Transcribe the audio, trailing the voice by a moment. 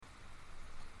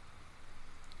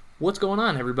What's going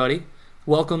on, everybody?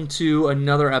 Welcome to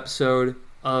another episode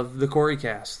of the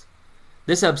CoreyCast.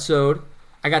 This episode,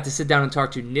 I got to sit down and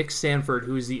talk to Nick Sanford,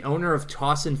 who is the owner of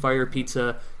Toss and Fire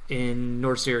Pizza in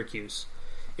North Syracuse.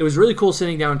 It was really cool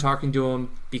sitting down and talking to him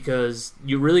because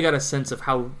you really got a sense of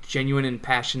how genuine and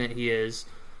passionate he is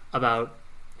about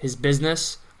his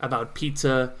business, about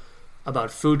pizza, about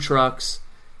food trucks,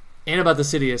 and about the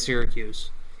city of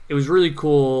Syracuse. It was really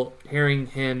cool hearing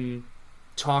him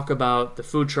talk about the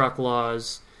food truck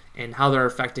laws and how they're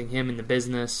affecting him in the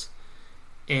business.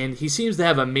 And he seems to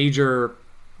have a major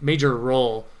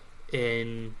role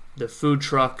in the food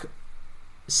truck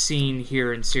scene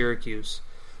here in Syracuse.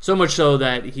 So much so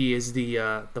that he is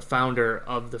the founder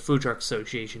of the Food Truck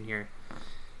Association here.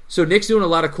 So Nick's doing a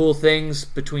lot of cool things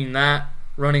between that,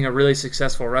 running a really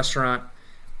successful restaurant,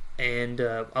 and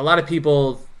a lot of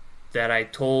people that I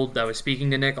told that was speaking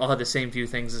to Nick all had the same few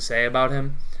things to say about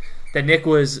him. That Nick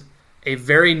was a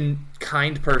very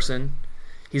kind person.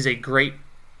 He's a great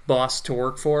boss to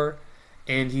work for,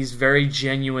 and he's very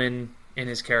genuine in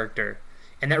his character.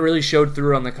 And that really showed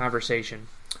through on the conversation.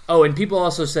 Oh, and people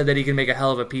also said that he can make a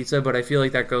hell of a pizza, but I feel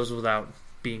like that goes without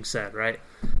being said, right?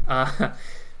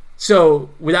 So,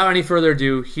 without any further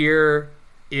ado, here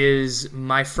is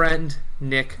my friend,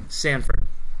 Nick Sanford.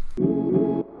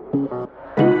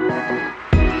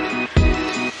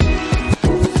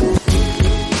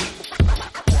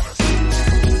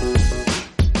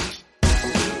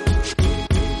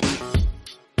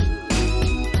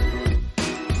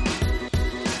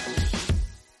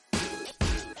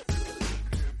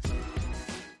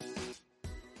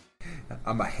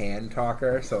 I'm a hand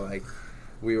talker, so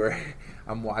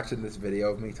I'm watching this video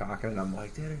of me talking, and I'm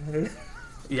like,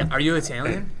 Yeah, are you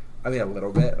Italian? I mean, a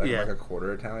little bit, Yeah. like a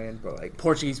quarter Italian, but like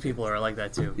Portuguese people are like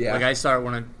that too. Yeah. Like I start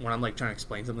when I'm like trying to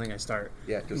explain something, I start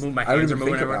just move my I don't hands even or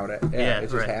think moving about it. everywhere. Yeah, it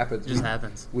just right. happens. It just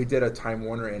happens. We did a Time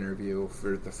Warner interview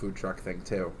for the food truck thing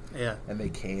too. Yeah. And they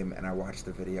came, and I watched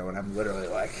the video, and I'm literally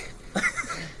like,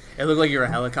 It looked like you're a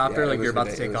helicopter, yeah, like it you're was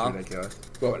about to take it was off. Ridiculous.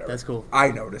 Well, whatever. That's cool.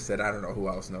 I noticed it. I don't know who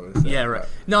else noticed it. Yeah, right. but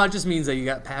No, it just means that you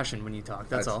got passion when you talk.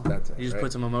 That's all. That's it, You just right?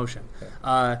 put some emotion.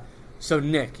 Yeah. So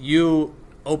Nick, you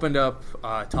opened up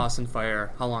Toss and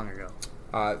Fire how long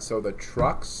ago? So the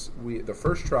trucks, the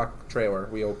first truck trailer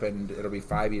we opened, it'll be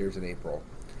 5 years in April.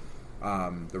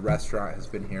 The restaurant has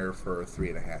been here for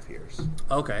 3.5 years.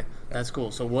 Okay, that's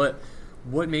cool. So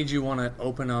what made you want to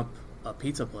open up a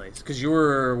pizza place? Because you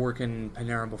were working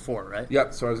Panera before, right?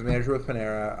 Yep, so I was a manager with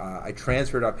Panera. I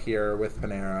transferred up here with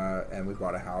Panera, and we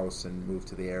bought a house and moved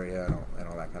to the area and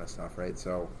all that kind of stuff, right?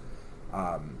 So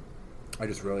I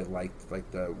just really liked,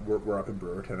 we're up in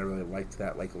Brewerton. I really liked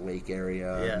that, lake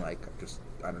area. Yeah. And,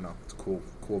 I don't know, it's a cool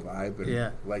vibe. And, Yeah.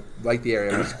 Like the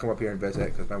area. I used to come up here and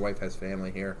visit because my wife has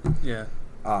family here. Yeah.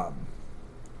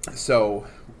 So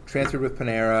transferred with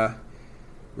Panera.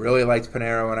 Really liked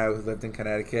Panera when I lived in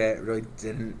Connecticut. Really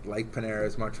didn't like Panera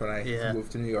as much when I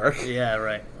moved to New York. Yeah,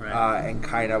 right. And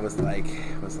kind of was like,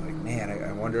 man,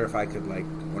 I wonder if I could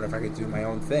do my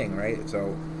own thing, right?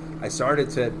 So I started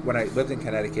to, when I lived in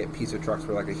Connecticut, pizza trucks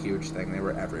were like a huge thing. They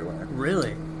were everywhere,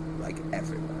 Really? like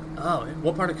everywhere. Oh,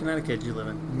 what part of Connecticut did you live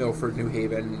in? Milford, New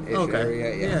Haven-ish Okay.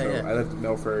 area. Yeah, so yeah. I lived in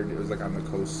Milford. It was like on the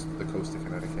coast of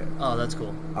Connecticut. Oh, that's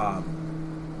cool.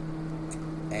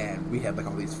 And we had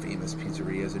all these famous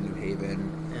pizzerias in New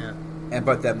Haven. Yeah.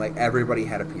 But then everybody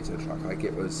had a pizza truck.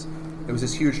 It was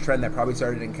this huge trend that probably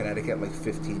started in Connecticut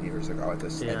 15 years ago at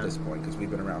this point, because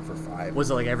we've been around for 5.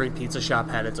 Was it like every pizza shop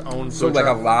had its own So food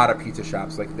truck? a lot of pizza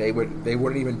shops, they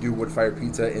wouldn't even do wood fired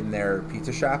pizza in their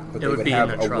pizza shop, but they would be have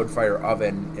in a a truck. wood fire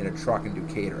oven in a truck and do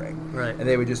catering. Right. And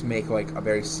they would just make a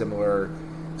very similar.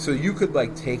 So you could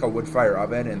take a wood fire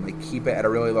oven and keep it at a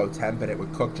really low temp, and it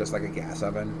would cook just like a gas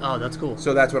oven. Oh, that's cool.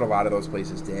 So that's what a lot of those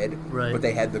places did. Right. But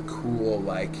they had the cool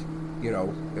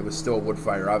it was still a wood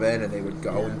fire oven, and they would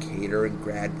go and cater and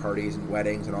grad parties and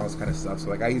weddings and all this kind of stuff.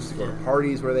 So I used to go to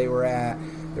parties where they were at.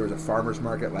 There was a farmer's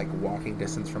market walking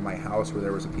distance from my house where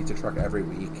there was a pizza truck every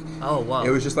week. Oh, wow. It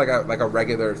was just like a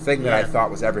regular thing that I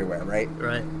thought was everywhere, right?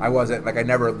 Right. I wasn't I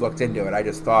never looked into it. I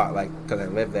just thought because I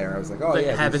lived there, I was like, oh It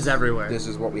yeah, happens everywhere. This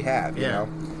is what we have, you know.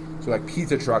 So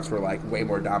pizza trucks were way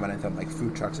more dominant than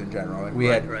food trucks in general. We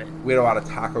had a lot of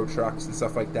taco trucks and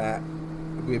stuff like that.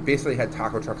 We basically had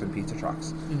taco trucks and pizza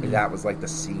trucks. Mm-hmm. And that was the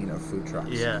scene of food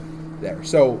trucks. Yeah. There.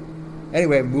 So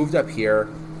anyway, I moved up here,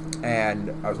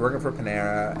 and I was working for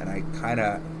Panera, and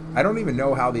I don't even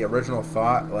know how the original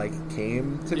thought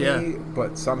came to me,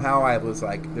 but somehow I was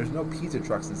there's no pizza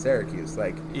trucks in Syracuse.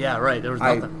 Yeah, right. There was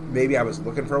nothing. Maybe I was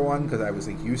looking for one because I was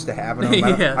used to having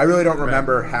them. Yeah. I really don't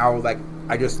remember how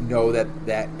I just know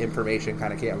that information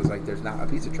kind of came. I was there's not a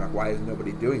pizza truck. Why is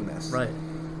nobody doing this? Right.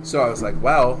 So I was like,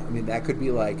 well, I mean, that could be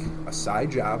like a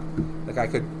side job. Like I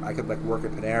could like work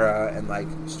at Panera and like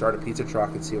start a pizza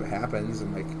truck and see what happens,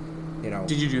 and like, you know.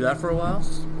 Did you do that for a while?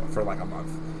 For like a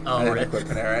month. Oh, and then really? I quit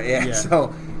Panera. Yeah. Yeah.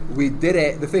 So we did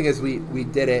it. The thing is, we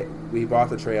did it. We bought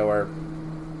the trailer,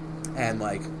 and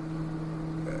like,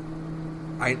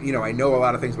 I know a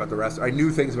lot of things about the restaurant. I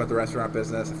knew things about the restaurant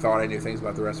business. I thought I knew things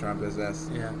about the restaurant business.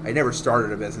 Yeah. I never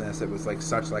started a business. It was like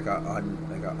such like a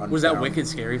Was that wicked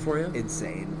scary for you?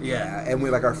 Insane. Yeah. And we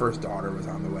like our first daughter was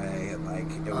on the way, and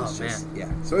like it was just man.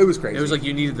 yeah. So it was crazy. It was like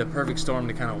you needed the perfect storm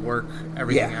to kind of work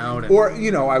everything out. And, Or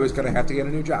I was gonna have to get a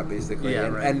new job basically. Yeah,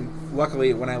 and, right. and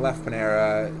luckily, when I left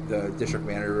Panera, the district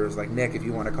manager was like, "Nick, if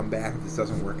you want to come back, if this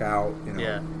doesn't work out,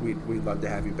 Yeah. we'd love to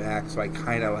have you back." So I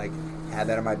kind of like had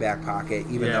that in my back pocket,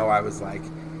 even Yeah. though I was like,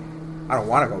 I don't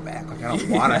want to go back. Like I don't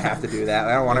want to have to do that.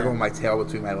 I don't want to Yeah. go with my tail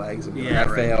between my legs and be like, Yeah, I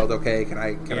right. failed. Okay, can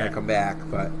I Yeah. come back?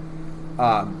 But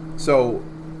so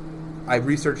I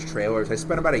researched trailers. I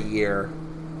spent about a year.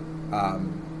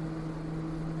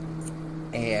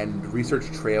 And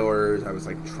researched trailers. I was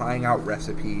like trying out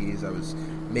recipes. I was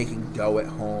making dough at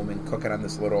home and cooking on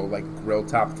this little like grill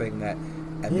top thing that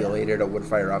emulated a wood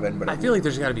fire oven. But I feel like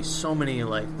there's got to be so many,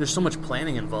 like, there's so much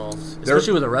planning involved, There-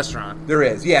 especially with a restaurant. there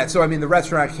is, yeah. So I mean, the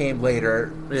restaurant came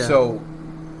later. Yeah. So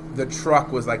the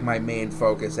truck was like my main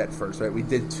focus at first. Right, we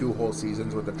did 2 whole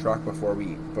seasons with the truck before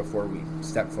we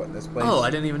stepped foot in this place. Oh, I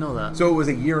didn't even know that. So it was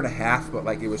a year and a half, but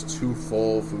like it was 2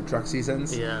 full food truck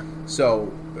seasons. Yeah.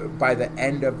 So by the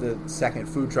end of the second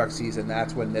food truck season,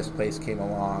 that's when this place came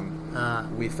along.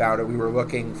 We found it. We were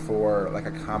looking for like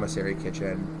a commissary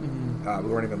kitchen. We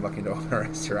weren't even looking to open a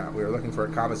restaurant. We were looking for a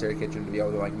commissary kitchen to be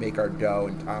able to like make our dough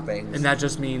and toppings. And that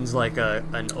just means like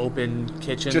an open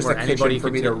kitchen just where a anybody kitchen for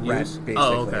could me to use? rent, basically,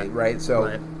 Oh, okay. right? So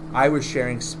Right. I was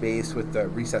sharing space with the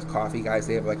Recess Coffee guys.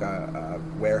 They have like a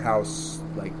warehouse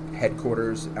like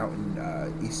headquarters out in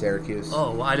East Syracuse.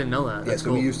 Oh, well, I didn't know that. Yeah, That's so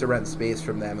cool. we used to rent space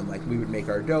from them, and like we would make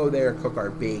our dough there, cook our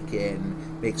bacon,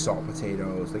 make salt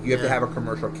potatoes. Like you have to Yeah. have a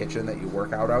commercial kitchen that you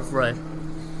work out of. Right.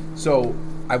 So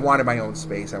I wanted my own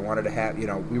space. I wanted to have,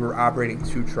 we were operating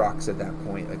 2 trucks at that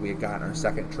point. Like we had gotten our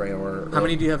second trailer. How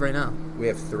many do you have right now? We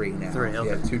have 3 now. 3, okay.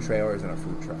 Yeah, 2 trailers and a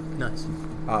food truck. Nice.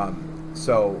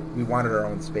 So we wanted our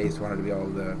own space. Wanted to be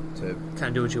able to Kind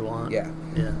of do what you want. yeah.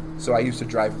 Yeah. So I used to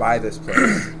drive by this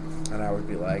place, and I would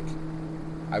be like,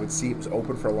 I would see it was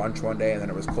open for lunch one day, and then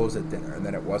it was closed at dinner, and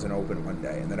then it wasn't open one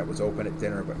day, and then it was open at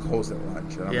dinner but closed at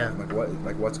lunch. And I'm Yeah.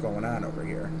 like, what's going on over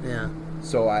here? Yeah.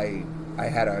 So I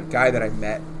had a guy that I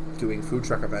met doing food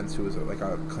truck events who was like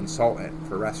a consultant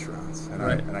for restaurants, and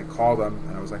Right. I called him,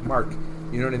 and I was like, Mark,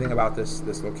 you know anything about this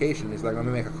location? He's like, let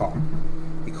me make a call.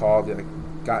 He called, he like,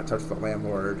 got in touch with the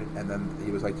landlord, and then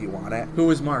he was like, do you want it? Who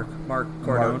was Mark? Mark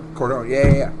Cordone? Mark Cordone,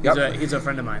 yeah. Yep. He's a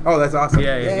friend of mine. Oh, that's awesome.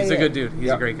 Yeah, he's a good dude. He's a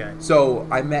Yep. great guy. So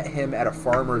I met him at a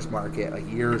farmer's market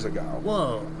like years ago,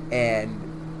 Whoa. and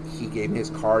he gave me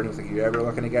his card. And he was like, "If you're ever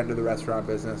looking to get into the restaurant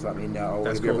business, let me know.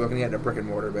 That's if you're cool. ever looking to get into brick and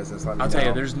mortar business, let me I'll know." tell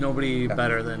you, there's nobody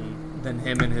better than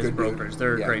him and his Good dude. brokers.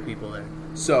 They're Yeah. great people there.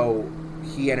 So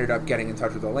he ended up getting in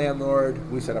touch with the landlord.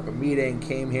 We set up a meeting,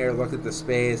 came here, looked at the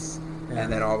space, Yeah.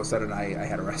 and then all of a sudden I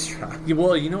had a restaurant. Yeah,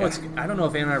 well, you know what's? I don't know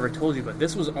if Anna ever told you, but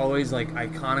this was always like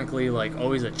iconically like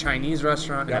always a Chinese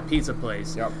restaurant and Yep. a pizza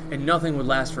place, Yep. and nothing would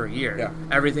last for a year. Yeah.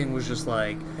 Everything was just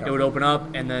like Yep. it would open up,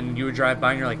 and then you would drive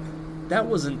by, and you're like, that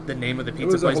wasn't the name of the It pizza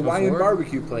was a place Hawaiian before.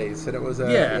 barbecue place, and it was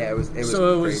a Yeah, it was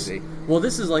so crazy. Well,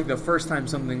 this is like the first time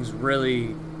something's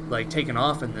really like taken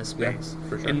off in this Yeah, space,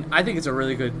 for sure. and I think it's a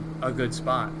really good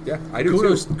spot. Yeah, I do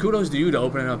Kudos too. to you to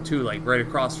open it up too, like right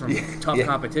across from Yeah, tough yeah.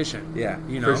 competition. Yeah,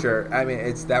 you know, for sure. I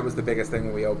mean, that was the biggest thing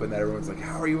when we opened. That everyone's like,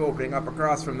 "How are you opening up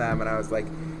across from them?" And I was like,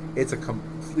 "It's a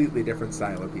completely different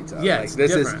style of pizza. Yeah, like, it's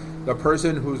this different. is the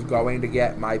person who's going to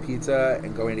get my pizza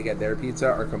and going to get their pizza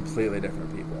are completely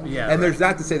different people. Yeah, and right. there's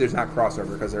not to say there's not crossover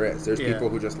because there is. There's Yeah. people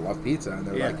who just love pizza and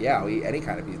they're Yeah. like, "Yeah, I'll eat any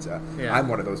kind of pizza." Yeah. I'm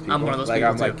one of those people. I'm one of those like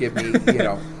people, I'm like, too. give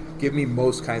me give me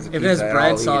most kinds of if it pizza. has and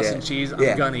bread, I'll sauce, eat it. and cheese,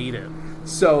 Yeah. I'm gonna eat it.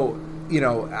 So,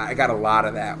 I got a lot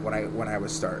of that when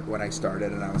I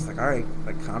started, and I was like, all right,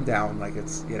 like calm down, like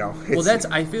it's. Well,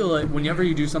 I feel like whenever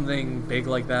you do something big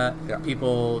like that, Yeah.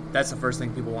 that's the first thing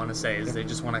people want to say is they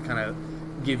just want to kind of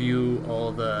give you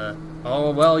all the,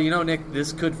 oh, well, Nick,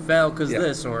 this could fail because Yeah.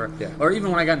 this, or Yeah. or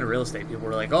even when I got into real estate, people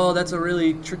were like, oh, that's a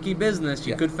really tricky business.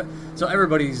 You Yeah. could so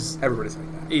everybody's, Everybody's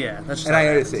like that. yeah, that's just And how I it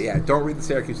understand, happens. don't read the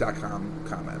Syracuse.com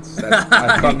comments.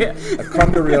 I've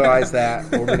come to realize that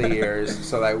over the years.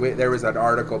 So that there was an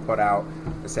article put out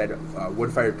that said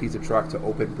wood-fired pizza truck to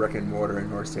open brick and mortar in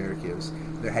North Syracuse.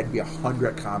 There had to be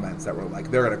 100 comments that were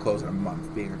like, they're going to close in a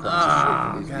month being across the street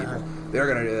from these people. They're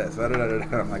going to do this.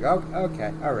 I'm like, oh,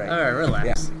 okay, all right. All right, relax.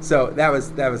 Yeah. So that was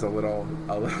a little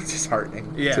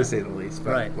disheartening, to say the least.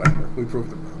 But whatever. We proved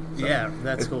them wrong. So yeah,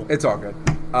 that's cool. It's all good.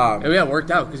 Yeah, it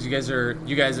worked out because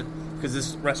because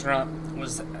this restaurant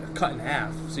was cut in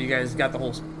half, so you guys got the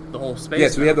whole space.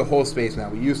 Yes, we have the whole space now.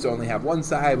 We used to only have one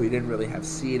side. We didn't really have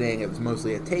seating. It was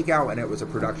mostly a takeout, and it was a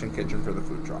production kitchen for the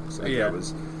food trucks.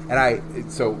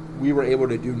 So we were able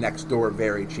to do next door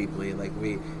very cheaply. Like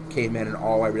we came in, and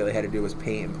all I really had to do was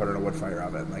paint and put in a wood fire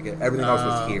oven. Like everything else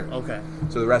was here. Okay.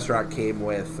 So the restaurant came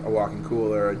with a walk-in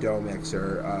cooler, a dough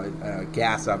mixer, a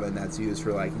gas oven that's used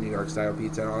for like New York style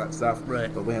pizza and all that stuff.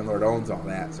 Right. The landlord owns all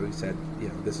that, so he said,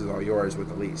 this is all yours with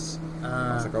the lease.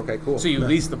 I was like, okay, cool. So you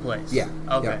leased the place? Yeah.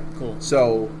 Okay, cool.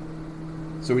 So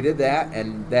we did that,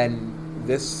 and then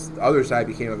this other side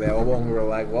became available, and we were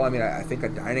like, well, I mean, I think a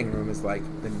dining room is like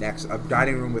a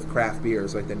dining room with craft beer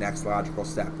is like the next logical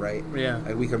step, right? Yeah.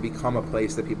 Like we can become a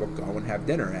place that people go and have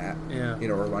dinner at,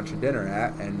 or lunch and dinner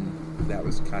at, and that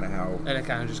was kind of how. And it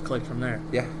kind of just clicked from there.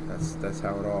 Yeah, that's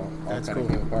how it all kind of cool.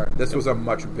 came apart. This was a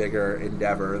much bigger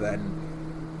endeavor than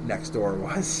next door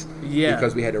was. Yeah.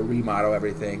 Because we had to remodel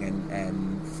everything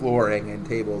and flooring and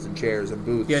tables and chairs and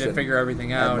booths. You had to figure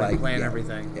everything out and plan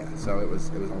everything. Yeah, so it was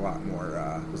a lot more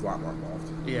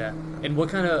involved. Yeah. And what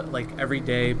kind of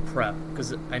everyday prep?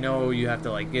 Because I know you have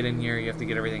to get in here, you have to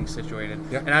get everything situated.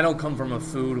 Yeah. And I don't come from a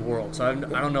food world, so I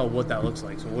don't know what that looks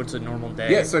like. So what's a normal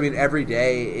day? Yeah, so I mean every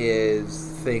day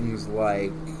is things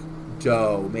like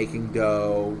making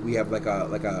dough. We have like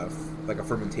a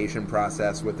fermentation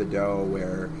process with the dough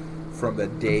where from the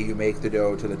day you make the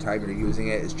dough to the time you're using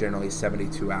it is generally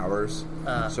 72 hours.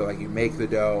 So you make the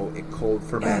dough, it cold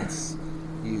ferments,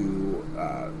 you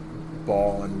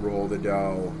ball and roll the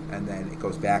dough, and then it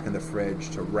goes back in the fridge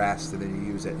to rest, and then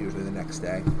you use it usually the next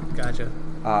day. Gotcha.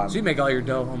 So you make all your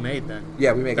dough homemade then?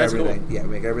 Yeah, we make everything. Cool. Yeah, we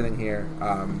make everything here.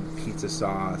 Pizza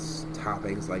sauce,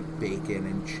 toppings like bacon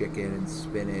and chicken and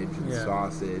spinach and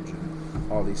sausage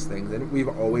and all these things. And we've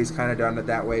always kind of done it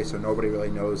that way, so nobody really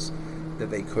knows that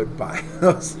they could buy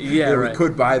those. Yeah, We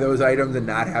could buy those items and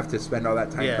not have to spend all that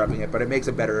time prepping it. But it makes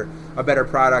a better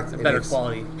product.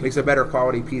 Quality. Makes a better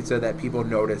quality pizza that people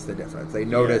notice the difference. They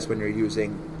notice when you're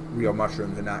using real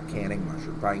mushrooms and not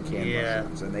buying canned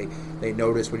mushrooms, and they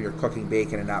notice when you're cooking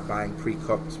bacon and not buying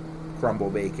pre-cooked crumble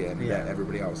bacon that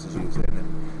everybody else is using.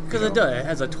 Because it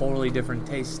has a totally different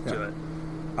taste to it.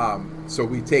 So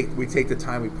we take the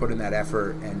time, we put in that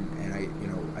effort, and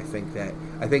I think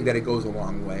that it goes a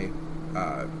long way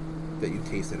that you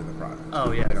taste it in the product.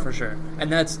 Oh yeah, for sure.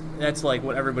 And that's like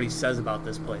what everybody says about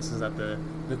this place is that the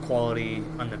quality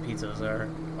on the pizzas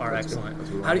are excellent.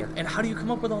 How do you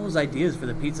come up with all those ideas for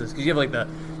the pizzas? Because you have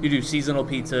you do seasonal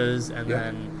pizzas, and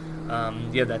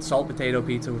then you have that salt potato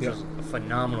pizza, which is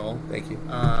phenomenal. Thank you.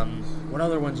 What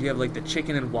other ones? You have the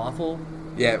chicken and waffle.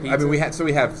 Yeah, pizza? I mean we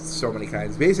have so many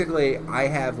kinds. Basically, I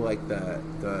have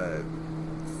the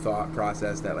thought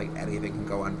process that anything can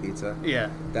go on pizza.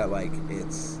 Yeah. That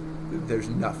there's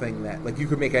nothing that you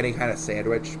could make any kind of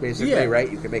sandwich basically, right?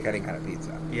 You can make any kind of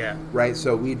pizza. Yeah. Right?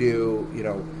 So we do,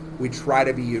 we try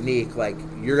to be unique.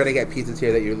 You're going to get pizzas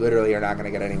here that you literally are not going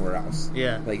to get anywhere else.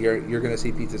 Yeah. You're going to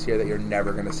see pizzas here that you're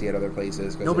never going to see at other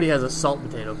places. Nobody has a salt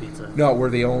potato pizza. No,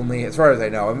 we're the only, as far as I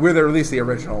know, and we're at least the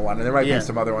original one, and there might be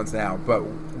some other ones now, but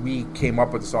we came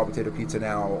up with the salt potato pizza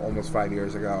now almost 5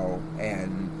 years ago,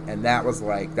 and that was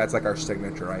that's our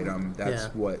signature item. That's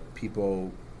what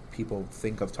people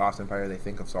think of Tossed and Fire. They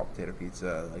think of salt potato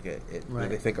pizza. When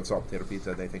they think of salt potato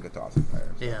pizza, they think of Tossed and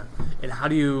Fire. So. Yeah. And how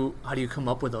do you come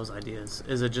up with those ideas?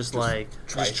 Is it just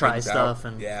try stuff?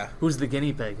 And who's the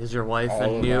guinea pig? Is your wife all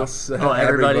and you? Us. Oh,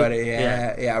 everybody.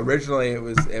 Yeah. Originally, it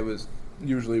was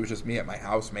usually it was just me at my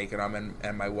house making them,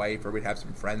 and my wife, or we'd have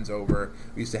some friends over.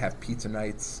 We used to have pizza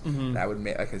nights. Mm-hmm. And I would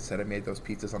make, like I said, I made those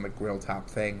pizzas on the grill top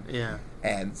thing. Yeah.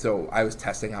 And so I was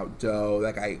testing out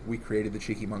dough. We created the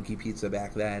Cheeky Monkey pizza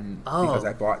back then because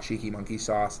I bought Cheeky Monkey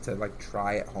sauce to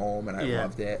try at home, and I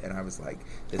loved it. And I I was like,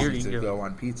 this needs to go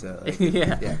on pizza.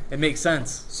 Yeah, it makes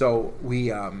sense. So we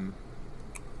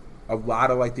a lot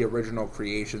of the original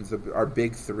creations, our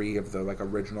big three of the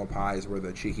original pies were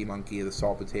the Cheeky Monkey, the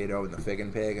salt potato, and the Fig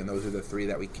and Pig, and those are the three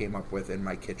that we came up with in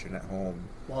my kitchen at home.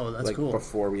 Wow, that's cool.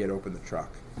 Before we had opened the truck.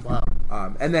 Wow.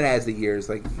 And then as the years,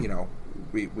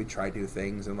 we tried new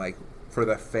things, and for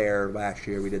the fair last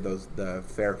year we did the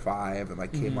Fair 5,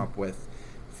 and came up with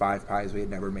 5 pies we had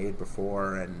never made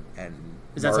before, and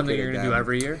is that something you're gonna do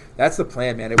every year? That's the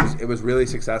plan, man. It was really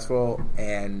successful,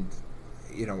 and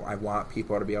I want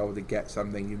people to be able to get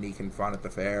something unique and fun at the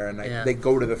fair, and Yeah. they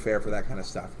go to the fair for that kind of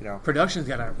stuff. Production's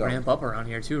got to ramp up around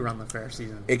here too, around the fair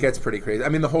season. It gets pretty crazy. I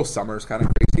mean, the whole summer's kind of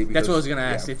crazy. Because, That's what I was gonna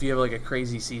ask. yeah. If you have like a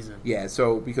crazy season. Yeah,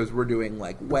 so because we're doing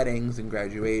like weddings and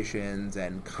graduations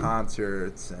and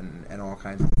concerts and all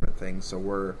kinds of different things, so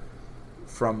we're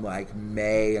from like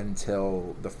May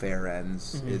until the fair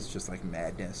ends is just like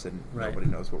madness, and nobody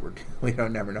knows what we're doing. We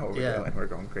don't never know what we're doing. We're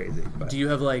going crazy. But do you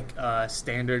have like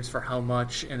standards for how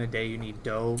much in a day you need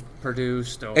dough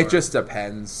produced? Or? it just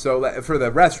depends. So for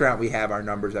the restaurant, we have our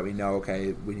numbers that we know.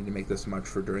 Okay, we need to make this much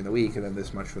for during the week, and then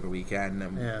this much for the weekend.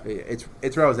 And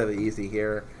it's relatively easy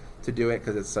here to do it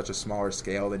because it's such a smaller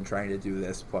scale than trying to do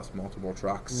this plus multiple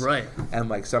trucks. Right. And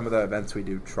like some of the events we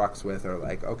do trucks with are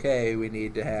like, okay, we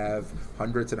need to have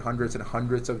hundreds and hundreds and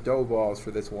hundreds of dough balls for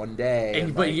this one day.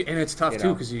 And it's tough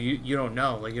too because you don't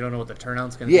know. Like you don't know what the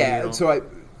turnout's going to be. Yeah, so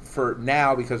for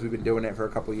now, because we've been doing it for a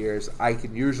couple of years, I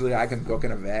can book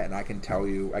an event and I can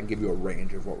give you a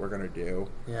range of what we're going to do.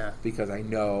 Yeah. Because I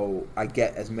know I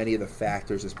get as many of the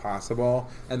factors as possible,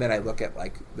 and then I look at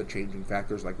like the changing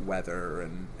factors like weather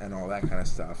and all that kind of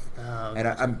stuff. Oh, and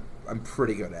I'm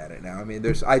pretty good at it now. I mean,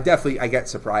 I get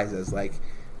surprises like.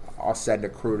 I'll send a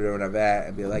crew to an event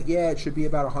and be like, yeah, it should be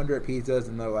about 100 pizzas.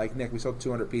 And they're like, Nick, we sold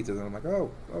 200 pizzas. And I'm like,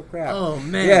 oh crap. Oh,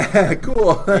 man. Yeah,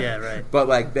 cool. Yeah, right. But,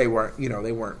 like, they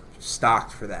weren't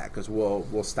stocked for that because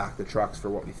we'll stock the trucks for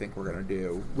what we think we're going to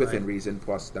do within reason,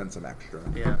 plus then some extra.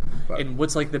 Yeah. And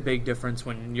what's, like, the big difference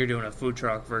when you're doing a food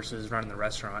truck versus running the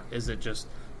restaurant? Is it just...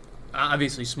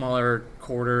 Obviously, smaller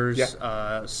quarters,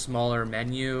 smaller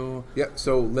menu. Yep.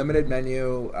 So limited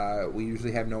menu. We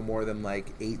usually have no more than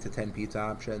like 8 to 10 pizza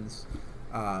options,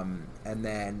 and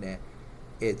then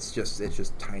it's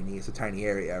just tiny. It's a tiny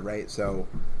area, right? So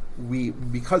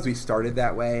because we started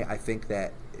that way, I think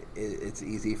that it's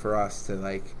easy for us to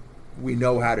like. We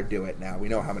know how to do it now. We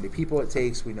know how many people it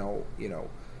takes. We know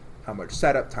how much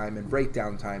setup time and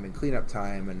breakdown time and cleanup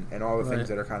time and all the things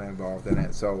that are kind of involved in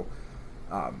it. So.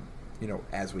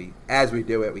 As we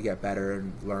do it, we get better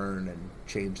and learn and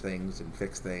change things and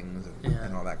fix things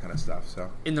and all that kind of stuff.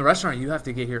 So in the restaurant, you have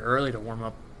to get here early to warm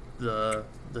up the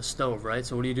stove, right?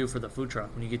 So what do you do for the food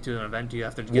truck when you get to an event? Do you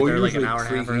have to get there like an hour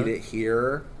and a half early? We'll usually preheat it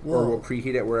here, or we'll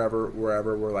preheat it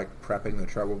wherever we're like prepping the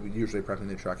truck. We'll be usually prepping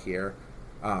the truck here,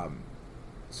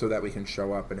 so that we can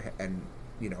show up and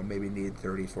maybe need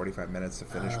 30, 45 minutes to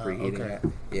finish preheating it.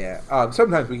 Yeah.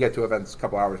 Sometimes we get to events a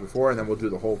couple hours before, and then we'll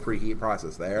do the whole preheat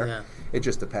process there. Yeah. It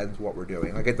just depends what we're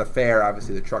doing. Like at the fair,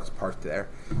 obviously the truck's parked there,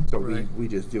 so we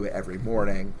just do it every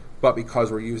morning. But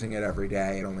because we're using it every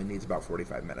day, it only needs about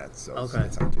 45 minutes, so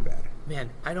it's not too bad. Man,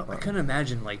 I couldn't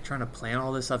imagine like trying to plan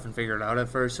all this stuff and figure it out at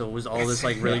first. So it was all this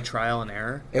like really trial and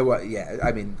error. It was, yeah.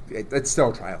 I mean, it's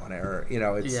still trial and error.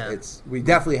 It's we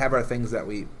definitely have our things that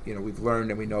we've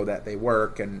learned and we know that they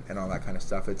work and all that kind of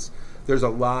stuff. There's a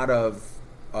lot of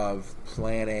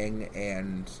planning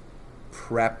and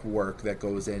prep work that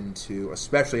goes into,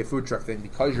 especially a food truck thing,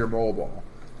 because you're mobile.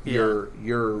 Yeah.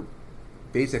 You're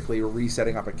basically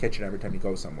resetting up a kitchen every time you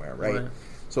go somewhere, right?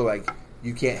 So like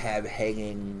you can't have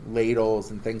hanging ladles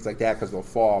and things like that because they'll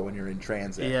fall when you're in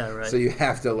transit. Yeah, right. So you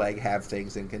have to like have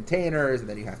things in containers, and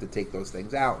then you have to take those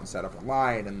things out and set up a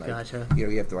line, and like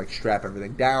you have to like strap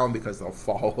everything down because they'll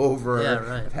fall over. Yeah,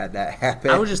 right. I've had that happen.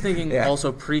 I was just thinking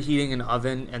also preheating an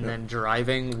oven and then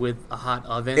driving with a hot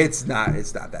oven. It's not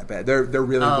that bad. They're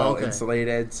really well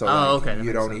insulated, so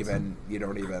you don't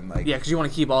even like because you want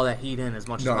to keep all that heat in as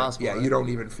much as possible. Yeah, you don't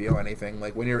even feel anything.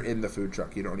 Like when you're in the food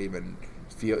truck, you don't even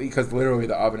feel, because literally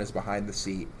the oven is behind the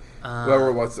seat.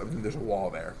 There's a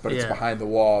wall there, but it's behind the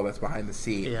wall that's behind the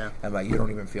seat, and like you don't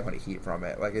even feel any heat from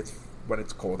it. Like when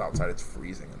it's cold outside, it's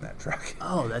freezing in that truck.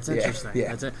 Oh, that's interesting.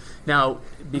 Yeah. Now,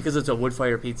 because it's a wood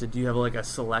fire pizza, do you have like a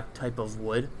select type of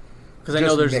wood? Because I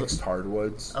know there's mixed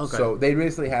hardwoods. Okay. So they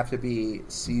basically have to be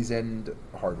seasoned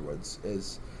hardwoods.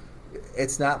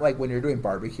 It's not like when you're doing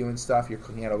barbecue and stuff, you're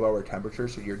cooking at a lower temperature,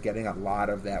 so you're getting a lot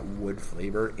of that wood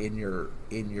flavor in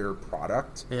your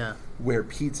product. Yeah. Where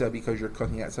pizza, because you're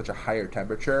cooking at such a higher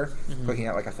temperature, cooking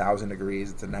at like 1,000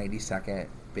 degrees, it's a 90-second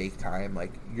bake time.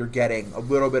 Like you're getting a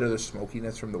little bit of the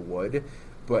smokiness from the wood,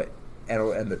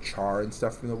 and the char and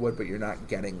stuff from the wood, but you're not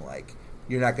getting like.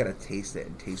 You're not gonna taste it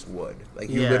and taste wood. Like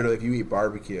you literally, if you eat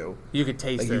barbecue, you could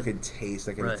taste it. You could taste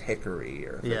like a hickory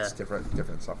or it's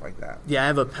different stuff like that. Yeah, I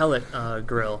have a pellet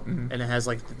grill, and it has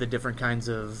like the different kinds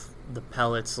of the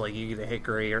pellets. Like you get a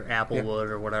hickory or apple wood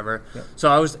or whatever. Yeah. So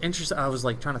I was interested. I was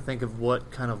like trying to think of what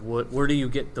kind of wood. Where do you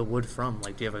get the wood from?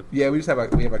 Like, do you have a? Yeah, we have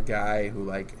a guy who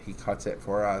like he cuts it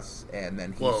for us, and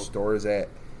then he stores it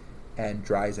and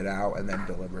dries it out and then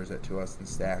delivers it to us and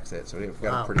stacks it. So we've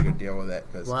got Wow. a pretty good deal with it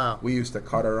because Wow. we used to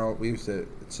cut our own. We used to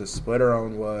split our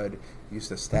own wood. We used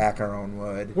to stack our own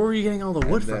wood. Where were you getting all the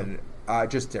wood And from? then,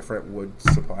 just different wood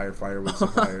supplier, firewood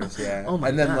suppliers, yeah. Oh my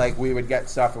and then God. like we would get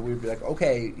stuff and we'd be like,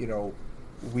 okay, you know,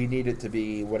 we need it to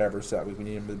be whatever size. We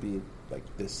need them to be like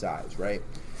this size, right?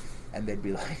 And they'd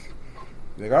be like,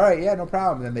 all right, yeah, no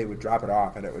problem. And then they would drop it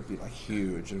off and it would be like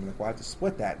huge. And I'm like, well, I have to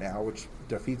split that now, which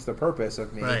defeats the purpose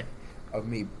of me Right.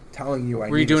 telling you I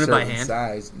Were you need doing a it by certain hand?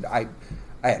 size.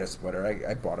 I had a splitter.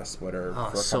 I bought a splitter Oh,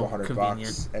 for a so couple $100,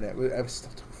 convenient. and it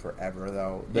still took forever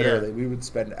though. Literally, we would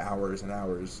spend hours and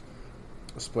hours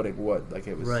splitting wood. Like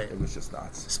it was, Right. it was just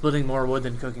nuts. Splitting more wood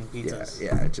than cooking Yeah, pizzas.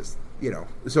 yeah. It just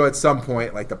So at some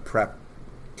point, like the prep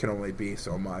can only be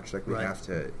so much. Like we Right. have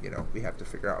to, we have to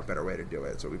figure out a better way to do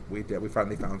it. So we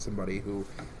finally found somebody who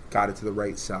got it to the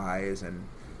right size and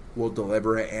will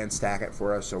deliver it and stack it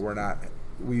for us. So we're not.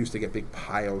 We used to get big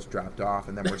piles dropped off,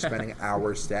 and then we're spending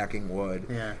hours stacking wood.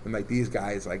 Yeah. And like these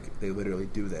guys, like they literally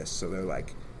do this. So they're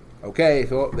like, okay,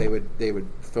 they would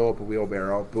fill up a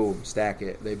wheelbarrow, boom, stack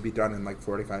it. They'd be done in like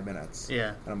 45 minutes.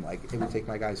 Yeah. And I'm like, it would take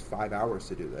my guys 5 hours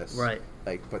to do this. Right.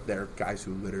 Like, but they're guys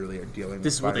who literally are dealing This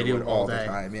with is what they do firewood all the day.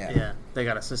 time. Yeah. Yeah. They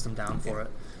got a system down for it.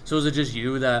 So is it just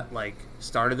you that like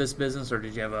started this business, or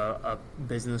did you have a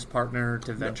business partner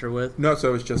to venture with? No, so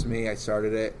it was just me. I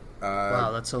started it.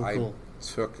 Wow, that's so cool.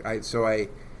 I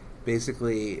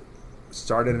basically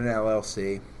started an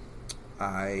LLC.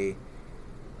 I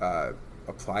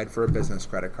applied for a business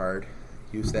credit card,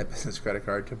 used that business credit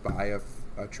card to buy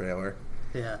a trailer,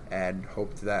 Yeah. and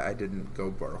hoped that I didn't go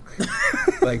broke.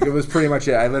 Like it was pretty much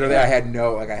it. I had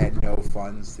no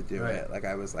funds to do Right. it. Like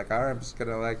I was like, all right, I'm just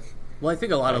gonna like. Well, I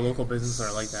think a lot of local businesses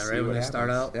are like that, See right? When what they start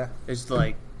happens. out, Yeah. it's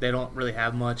like they don't really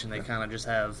have much, and they kind of just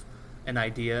have an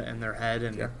idea in their head,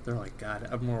 and Yeah. they're like, "God,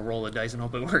 I'm gonna roll the dice and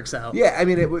hope it works out." Yeah, I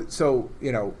mean it was so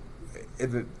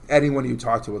anyone you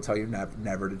talk to will tell you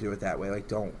never to do it that way. Like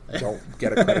don't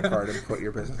get a credit card and put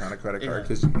your business on a credit card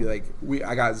Yeah. because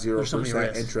I got 0% There's so many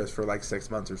risks. interest for like 6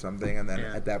 months or something, and then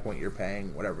Yeah. at that point you're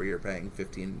paying whatever you're paying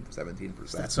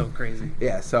 15-17%. That's so crazy.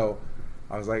 Yeah, so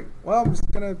I was like, well, I'm just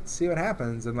gonna see what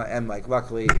happens, and like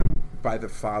luckily by the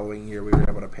following year we were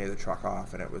able to pay the truck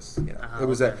off, and it was Oh, it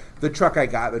was okay. the truck I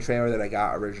got, the trailer that I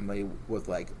got originally was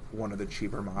like one of the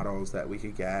cheaper models that we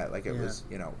could get. Like it Yeah. was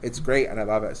it's great and I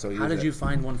love it. So How did you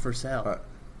find one for sale?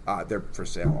 they're for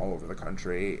sale all over the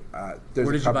country. There's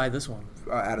Where a did you buy this one?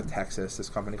 out of Texas, this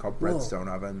company called Whoa. Redstone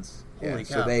Ovens. Holy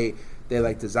So cow. they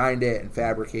like designed it and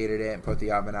fabricated it and put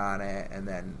the oven on it, and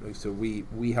then so we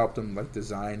helped them like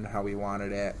design how we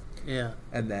wanted it, Yeah.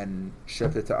 and then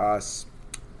shipped it to us.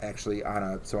 Actually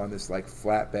on this like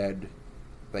flatbed,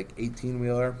 like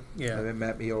 18-wheeler. Yeah. And they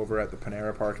met me over at the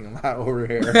Panera parking lot over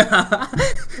here.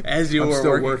 As you I'm were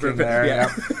still working for there. yeah.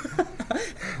 Yeah.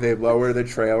 They lowered the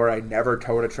trailer. I never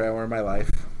towed a trailer in my life.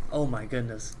 Oh my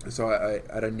goodness. So I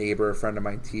had a neighbor, a friend of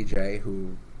mine, TJ,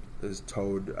 who has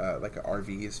towed like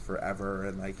RVs forever,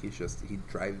 and like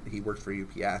he works for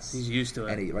UPS. He's used to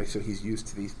it. And he's used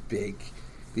to these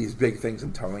big things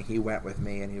in towing. He went with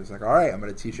me, and he was like, "All right, I'm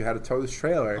going to teach you how to tow this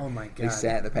trailer." Oh my And he God.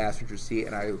 sat in the passenger seat,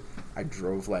 and I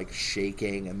drove like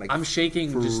shaking and like I'm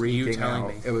shaking just you freaking telling out.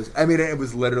 me. It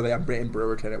was literally I'm in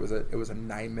Brewerton. It was a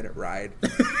 9-minute ride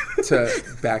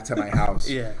back to my house.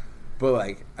 Yeah. But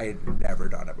like I had never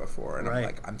done it before, and Right. I'm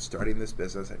like, I'm starting this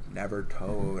business. I've never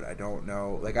towed. I don't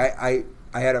know. Like I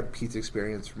had a pizza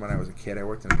experience from when I was a kid. I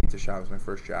worked in a pizza shop. It was my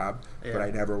first job, Yeah. but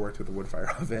I never worked with a wood fire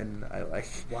oven.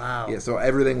 Wow. Yeah. So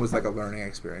everything was like a learning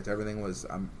experience. Everything was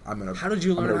I'm gonna. How did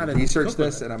you learn I'm gonna how to research cook with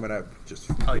this, it? and I'm gonna just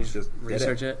Oh, you just did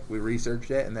research it? We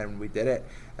researched it, and then we did it,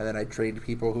 and then I trained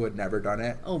people who had never done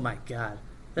it, Oh my God.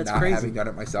 That's not crazy. having done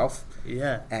it myself,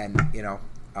 Yeah. and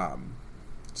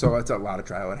so it's a lot of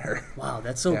trial and error. Wow,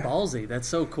 that's so Yeah. ballsy. That's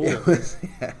so cool. It was,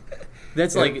 yeah.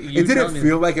 That's like you it didn't telling me-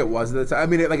 feel like it was at the time. I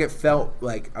mean, it felt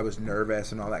like I was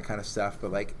nervous and all that kind of stuff,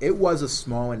 but like it was a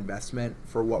small investment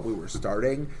for what we were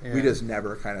starting. Yeah. We just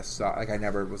never kind of saw. Like I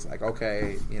never was like,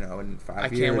 okay, in 5 I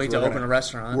years, can't wait to we're open gonna- a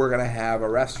restaurant. We're gonna have a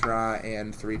restaurant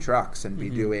and 3 trucks and be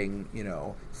Mm-hmm.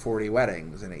 doing 40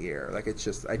 weddings in a year. Like it's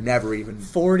just I never even.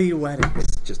 40 weddings.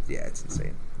 It's just it's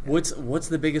insane. What's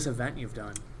the biggest event you've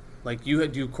done? Like you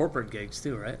do corporate gigs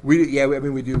too, right? We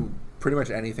do pretty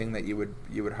much anything that you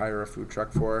would hire a food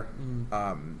truck for.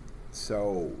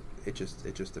 So it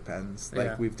just depends. Like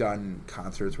Yeah. we've done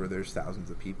concerts where there's thousands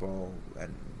of people,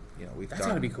 and we've That's done.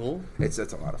 gotta be cool. It's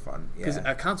a lot of fun. Because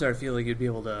Yeah. a concert, I feel like you'd be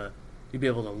able to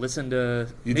listen to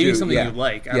You maybe do, something yeah. you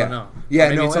like. I Yeah. don't know. Yeah, Or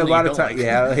maybe no, it's a something lot you of don't times.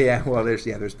 like. Yeah. Well,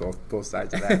 there's both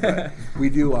sides of that. But we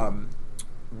do.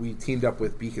 we teamed up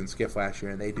with Beacon Skiff last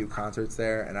year, and they do concerts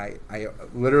there. And I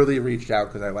literally reached out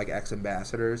because I like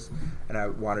ex-ambassadors, and I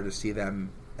wanted to see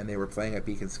them, and they were playing at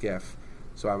Beacon Skiff.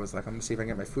 So I was like, I'm going to see if I can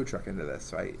get my food truck into this.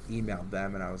 So I emailed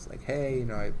them, and I was like, hey, you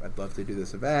know, I'd love to do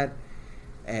this event.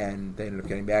 And they ended up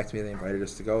getting back to me. They invited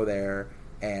us to go there.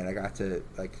 And I got to,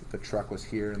 like, the truck was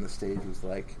here, and the stage was,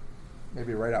 like,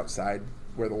 maybe right outside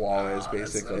where the wall is,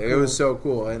 basically. So cool. It was so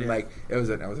cool. And, like, it was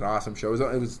an awesome show.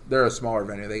 It was they're a smaller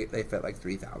venue. They fit, like,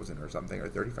 3,000 or something, or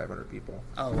 3,500 people.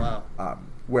 Oh, wow.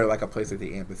 Where, like, a place like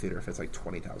the amphitheater fits, like,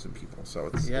 20,000 people.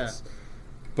 So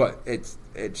but it's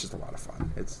just a lot of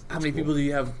fun. It's How many cool. people do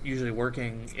you have usually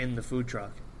working in the food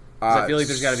truck? I feel like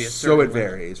there's got to be a certain So it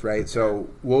varies, right? So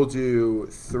we'll do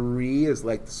 3 is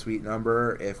like the sweet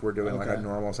number if we're doing like a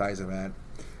normal size event,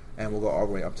 and we'll go all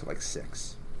the way up to like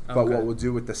 6. But what we'll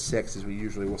do with the 6 is we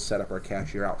usually will set up our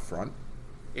cashier out front.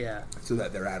 Yeah. So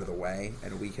that they're out of the way,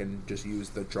 and we can just use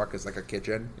the truck as like a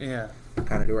kitchen. Yeah.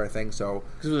 Kind of do our thing. So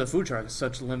because with a food truck, it's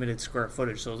such limited square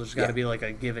footage, so there's got to be like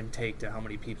a give and take to how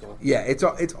many people. Yeah, it's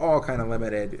all kind of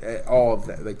limited. All of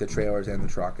like the trailers and the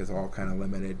truck is all kind of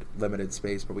limited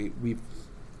space. But we've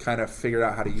kind of figured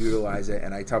out how to utilize it.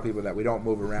 And I tell people that we don't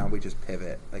move around; we just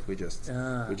pivot. Like we just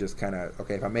kind of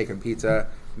if I'm making pizza,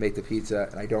 make the pizza,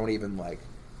 and I don't even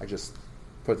I just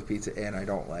put the pizza in. I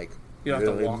don't you don't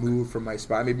really have to move from my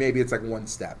spot. I mean, maybe it's like one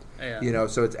step, you know.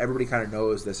 So it's everybody kind of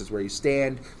knows this is where you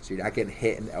stand, so you're not getting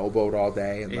hit and elbowed all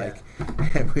day, and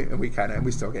and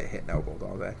we still get hit and elbowed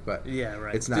all day, but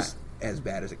it's not as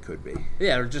bad as it could be.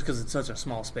 Yeah, just because it's such a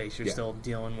small space, you're still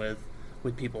dealing with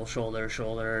people shoulder to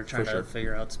shoulder, trying to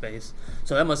figure out space.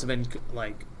 So that must have been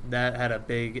that had a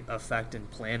big effect in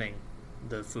planning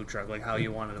the food truck, like how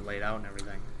you wanted it laid out and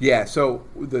everything. Yeah, so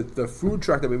the food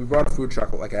truck that we brought a food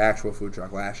truck, like an actual food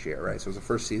truck last year, right? So it was the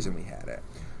first season we had it.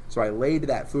 So I laid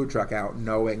that food truck out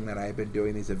knowing that I had been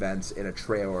doing these events in a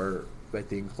trailer, like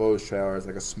the enclosed trailer is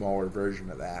like a smaller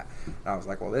version of that. And I was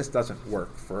like, well, this doesn't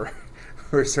work for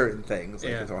certain things.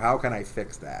 So how can I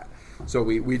fix that? So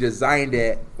we designed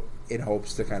it in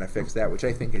hopes to kind of fix that, which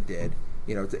I think it did.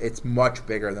 You know, it's much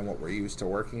bigger than what we're used to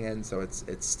working in, so it's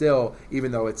still,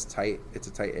 even though it's tight, it's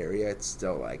a tight area, it's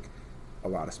still like a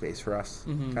lot of space for us,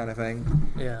 kind of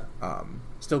thing. Yeah.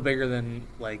 Still bigger than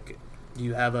do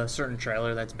you have a certain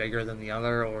trailer that's bigger than the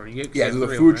other, or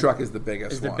the food truck is the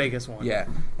biggest one. The biggest one. Yeah,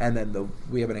 and then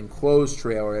we have an enclosed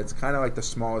trailer. It's kind of like the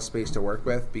smallest space to work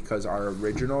with because our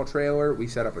original trailer we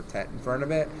set up a tent in front of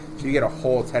it, so you get a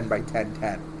whole 10 by 10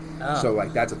 tent. Oh. So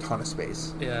that's a ton of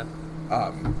space. Yeah.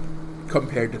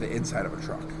 Compared to the inside of a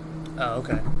truck. Oh,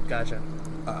 okay, gotcha.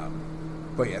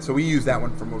 But yeah, so we use that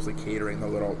one for mostly catering. The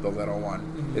little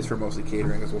one is for mostly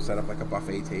catering, because we'll set up like a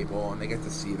buffet table, and they get to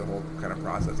see the whole kind of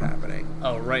process happening.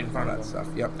 Oh, right in front of that stuff.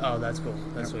 Yep. Oh, that's cool.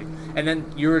 That's sweet. And then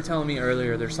you were telling me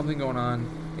earlier, there's something going on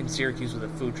in Syracuse with a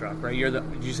food truck, right?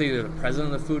 Did you say you're the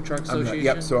president of the Food Truck Association?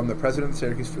 Yep. So I'm the president of the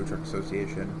Syracuse Food Truck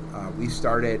Association. I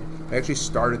actually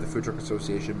started the Food Truck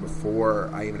Association before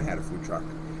I even had a food truck.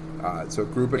 So a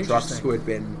group of trucks who had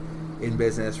been in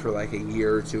business for like a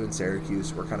year or two in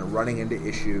Syracuse were kind of running into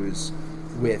issues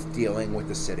with dealing with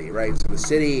the city, right? So the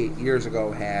city years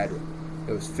ago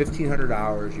it was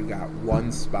 $1,500, you got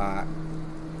one spot,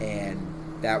 and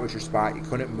that was your spot. You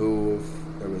couldn't move.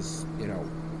 There was,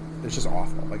 it's just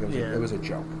awful. Like it was a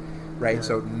joke, right? Yeah.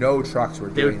 So no trucks were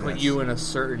doing this. They would put you in a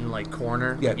certain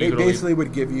corner. Yeah, they basically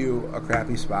would give you a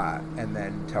crappy spot and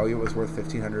then tell you it was worth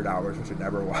 $1,500, which it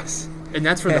never was. And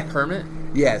that's for the permit?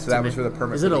 Yeah, so that was for the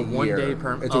permit. Is it a one-day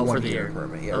permit? It's a one-year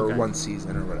permit, or one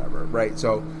season or whatever, right?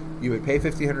 So you would pay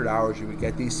 $1,500, you would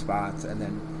get these spots, and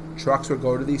then trucks would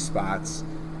go to these spots,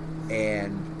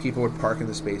 and people would park in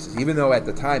the spaces. Even though at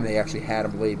the time they actually had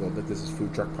them labeled that this is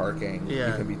food truck parking,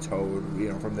 you can be towed,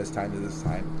 from this time to this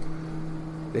time.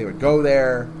 They would go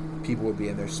there. People would be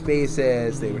in their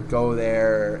spaces. They would go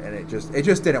there, and it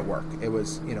just didn't work. It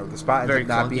was, the spot ends up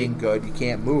not being good. You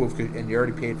can't move, and you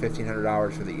already paid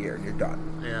 $1,500 for the year, and you're done.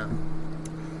 Yeah.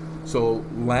 So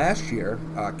last year,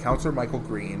 Councilor Michael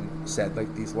Green said,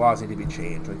 these laws need to be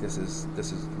changed. This is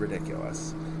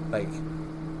ridiculous.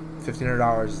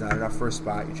 $1,500 is not enough for a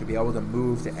spot. You should be able to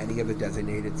move to any of the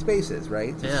designated spaces,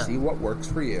 right? To see what works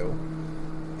for you,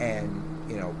 and.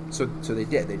 So they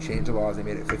did. They changed the laws. They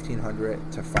made it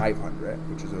 $1,500 to $500,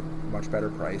 which is a much better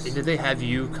price. And did they have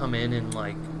you come in and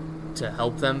to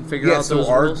help them figure out those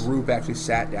our rules? Group actually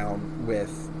sat down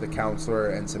with the counselor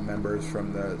and some members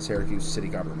from the Syracuse city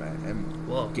government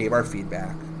and gave our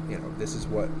feedback. This is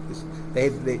what they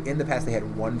in the past they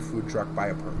had one food truck by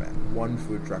a permit. One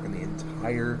food truck in the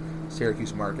entire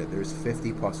Syracuse market. There's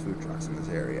 50 plus food trucks in this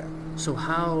area. So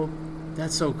how?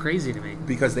 That's so crazy to me.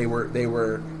 Because they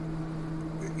were.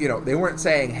 they weren't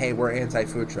saying, "Hey, we're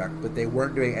anti-food truck," but they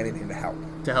weren't doing anything to help.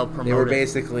 To help promote They were it.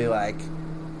 basically like,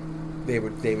 they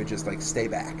would just like stay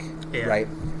back, Yeah. right?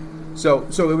 So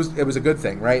it was a good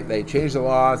thing, right? They changed the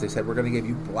laws. They said we're going to give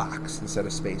you blocks instead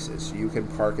of spaces. So you can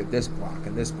park at this block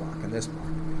and this block and this block.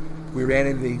 We ran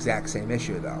into the exact same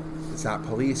issue though. It's not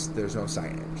policed. There's no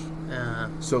signage.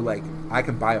 So like I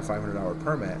can buy a $500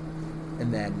 permit,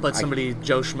 and then But somebody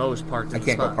Joe Schmo's parked in I the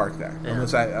can't spot. go park there Yeah.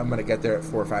 unless I'm going to get there at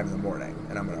 4 or 5 in the morning,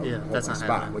 and I'm going to hold that's my not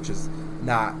spot, happening. which is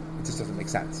not. It just doesn't make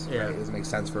sense. Yeah. Right? It doesn't make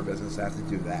sense for a business to have to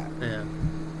do that. Yeah.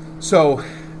 So,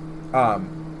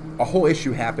 a whole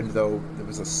issue happened, though. There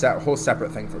was a whole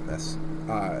separate thing from this.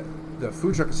 The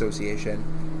Food Truck Association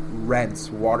rents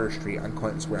Water Street on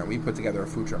Clinton Square, and we put together a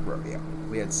food truck rodeo.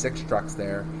 We had 6 trucks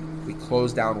there. We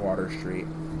closed down Water Street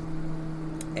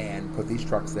and put these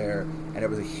trucks there, and it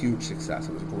was a huge success.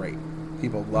 It was great.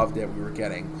 People loved it. We were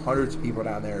getting hundreds of people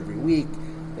down there every week.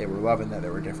 They were loving that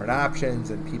there were different options,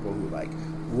 and people who like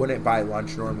wouldn't buy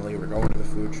lunch normally were going to the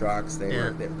food trucks. They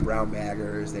were brown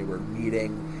baggers. They were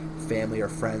meeting family or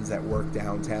friends that work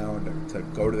downtown to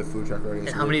go to the food truck rodeo. And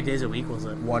how many days a week was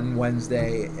it? One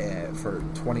Wednesday for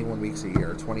 21 weeks a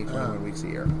year, 21 weeks a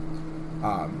year.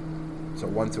 So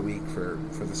once a week for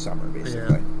the summer,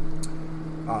 basically.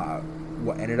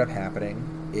 What ended up happening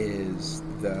is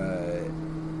the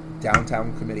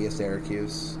Downtown Committee of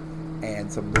Syracuse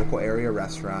and some local area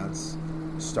restaurants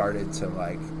started to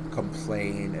like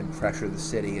complain and pressure the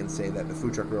city and say that the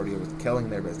food truck rodeo was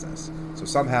killing their business. So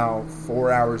somehow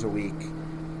 4 hours a week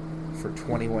for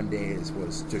 21 days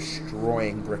was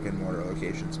destroying brick and mortar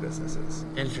locations businesses.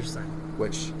 Interesting.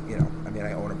 Which,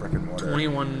 I own a brick and mortar.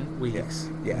 21 weeks.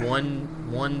 Yeah.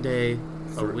 One day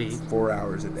a week. 4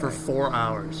 hours a day. For 4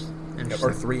 hours. Interesting.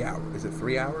 Or 3 hours. Is it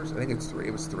 3 hours? I think it's 3.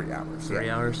 It was 3 hours. 3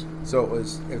 hours. So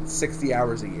it's 60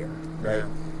 hours a year, right?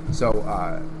 Yeah.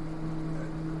 So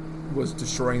was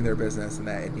destroying their business, and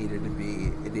that it needed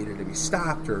to be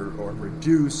stopped or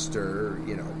reduced or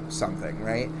something,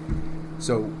 right?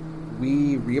 So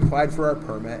we reapplied for our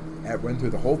permit. Went through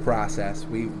the whole process.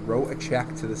 We wrote a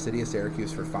check to the city of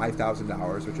Syracuse for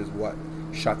 $5,000, which is what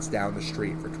shuts down the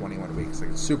street for 21 weeks.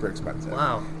 Like, it's super expensive.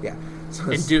 Wow. Yeah. So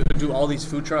And do all these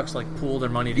food trucks like pool their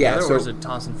money together, or is it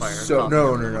toss and fire? So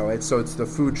no. It's the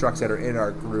food trucks that are in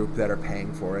our group that are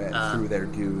paying for it through their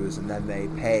dues, and then they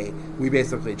pay. We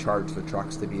basically charge the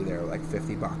trucks to be there like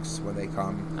 $50 when they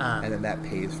come, and then that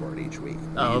pays for it each week.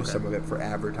 We use some of it for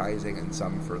advertising and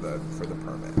some for the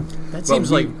permit. That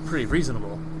seems like pretty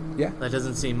reasonable. Yeah, that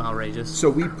doesn't seem outrageous. So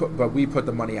we put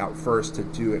the money out first to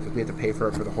do it because we had to pay for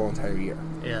it for the whole entire year.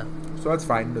 Yeah. So that's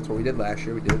fine. That's what we did last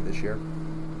year. We did it this year.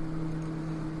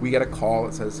 We get a call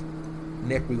that says,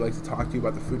 "Nick, we'd like to talk to you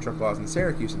about the food truck laws in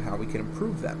Syracuse and how we can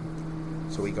improve them."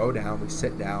 So we go down, we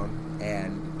sit down,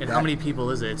 and how many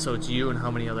people is it? So it's you and how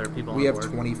many other people? We on have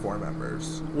board? 24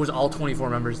 members. Was all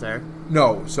 24 members there?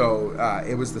 No, so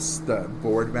it was the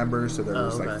board members. So there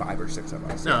was okay. like 5 or 6 of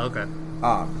us. Oh, okay.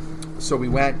 So we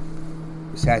went,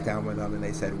 we sat down with them, and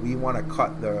they said, "We want to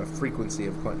cut the frequency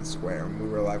of Clinton Square." And we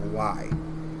were like, "Why?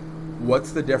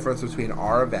 What's the difference between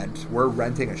our event? We're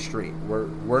renting a street.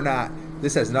 We're not.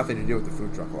 This has nothing to do with the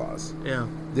food truck laws. Yeah.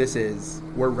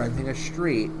 We're renting a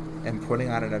street and putting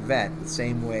on an event the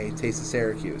same way Taste of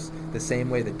Syracuse, the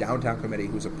same way the Downtown Committee,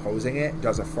 who's opposing it,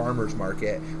 does a farmer's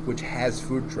market, which has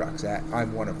food trucks at.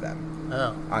 I'm one of them.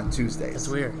 Oh. On Tuesdays. That's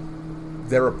weird.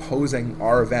 They're opposing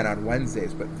our event on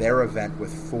Wednesdays, but their event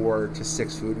with 4 to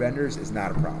 6 food vendors is not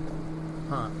a problem.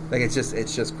 Huh. Like, it's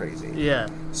just crazy. Yeah.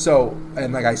 So,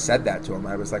 and like I said that to him,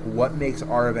 I was like, what makes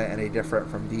our event any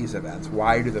different from these events?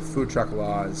 Why do the food truck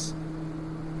laws,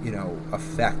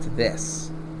 affect this,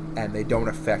 and they don't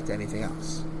affect anything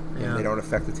else? Yeah. They don't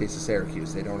affect the Taste of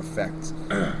Syracuse. They don't affect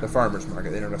the farmers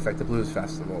market. They don't affect the blues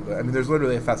festival. I mean, there's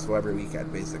literally a festival every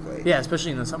weekend, basically. Yeah,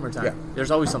 especially in the summertime. Yeah.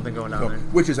 There's always something going on there.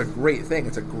 Which is a great thing.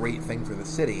 It's a great thing for the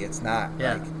city. It's not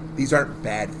like these aren't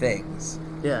bad things.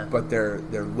 Yeah. But they're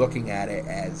looking at it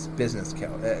as business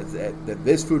killer.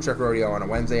 This food truck rodeo on a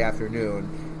Wednesday afternoon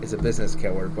is a business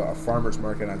killer, but a farmer's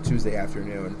market on Tuesday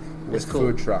afternoon with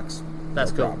food trucks,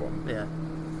 that's no cool. problem. Yeah.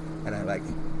 And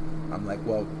I'm like,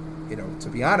 well, to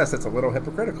be honest, it's a little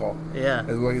hypocritical. Yeah.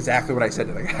 It's exactly what I said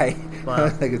to the guy. Wow.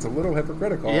 Like, it's a little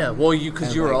hypocritical. Yeah. Well,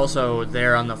 because you were also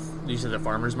there on you said the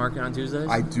farmer's market on Tuesdays?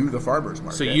 I do the farmer's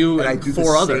market. So you and I do 4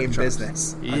 the other same trucks.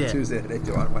 business on Tuesday that I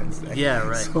do on Wednesday. Yeah,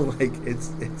 right. So, like, it's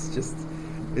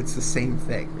the same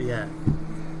thing. Yeah.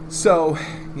 So,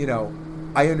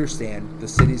 I understand the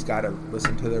city's got to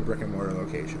listen to their brick and mortar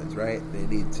locations, right? They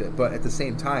need to, but at the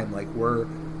same time, like, we're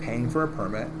paying for a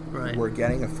permit. Right. We're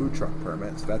getting a food truck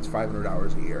permit, so that's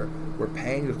 $500 a year. We're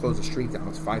paying to close the street down.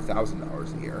 It's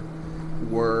 $5,000 a year.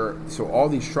 so all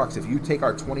these trucks, if you take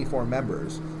our 24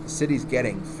 members, the city's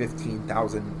getting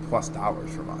 $15,000+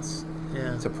 from us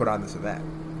to put on this event.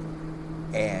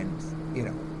 And,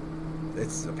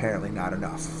 it's apparently not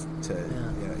enough to,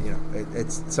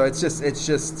 it's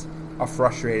just a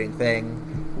frustrating thing.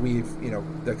 We've,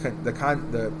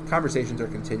 the conversations are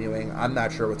continuing. I'm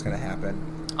not sure what's going to happen.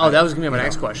 Oh, that was going to be my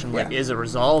next question. Like, is it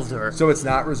resolved or? So it's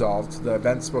not resolved. The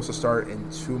event's supposed to start in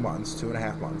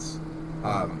 2.5 months.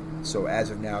 So as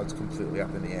of now, it's completely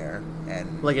up in the air,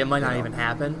 and it might not even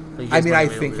happen. I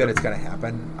think that it's going to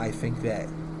happen. I think that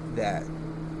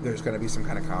there's going to be some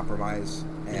kind of compromise,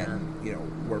 and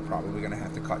we're probably going to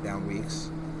have to cut down weeks.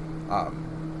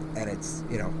 And it's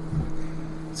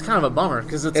it's kind of a bummer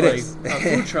because it's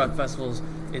food truck festivals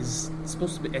is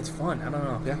supposed to be. It's fun. I don't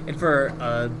know. Yeah. And for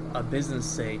a business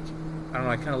sake, I don't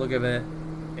know. I kind of look at it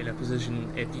in a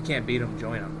position. If you can't beat them,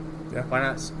 join them. Yeah. Why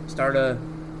not start a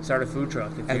food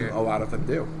truck? And a lot of them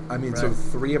do. I mean, so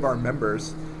 3 of our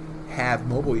members have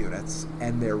mobile units,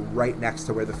 and they're right next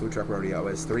to where the food truck rodeo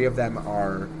is. 3 of them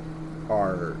are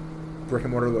brick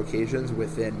and mortar locations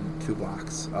within 2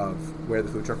 blocks of where the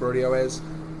food truck rodeo is.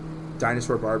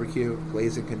 Dinosaur Barbecue,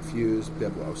 Glazed and Confused,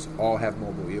 Biblos all have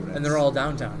mobile units. And they're all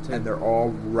downtown, too. And they're all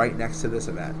right next to this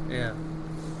event. Yeah.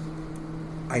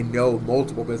 I know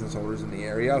multiple business owners in the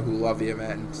area who love the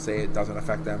event and say it doesn't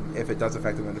affect them. If it does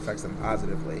affect them, it affects them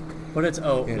positively. But it's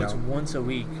once a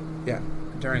week. Yeah.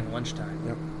 During lunchtime.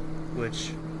 Yep.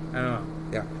 Which, I don't know.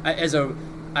 Yeah.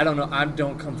 I don't know. I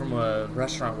don't come from a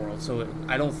restaurant world, so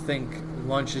I don't think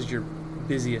lunch is your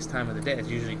busiest time of the day. It's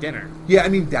usually dinner. Yeah, I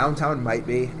mean, downtown might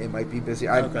be. It might be busy.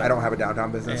 I don't have a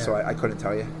downtown business, so I couldn't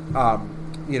tell you.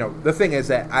 The thing is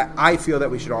that I feel that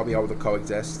we should all be able to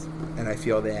coexist, and I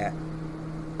feel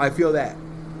that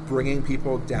bringing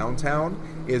people downtown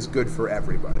is good for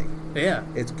everybody. Yeah.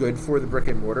 It's good for the brick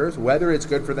and mortars, whether it's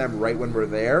good for them right when we're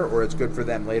there, or it's good for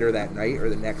them later that night, or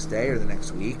the next day, or the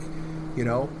next week,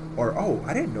 or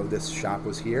I didn't know this shop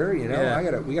was here,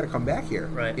 we gotta come back here,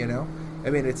 right? I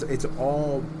mean, it's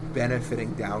all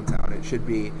benefiting downtown. It should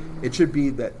be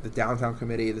that the downtown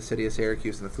committee, the city of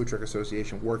Syracuse, and the Food Truck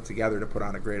Association work together to put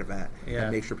on a great event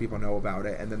and make sure people know about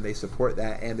it, and then they support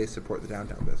that and they support the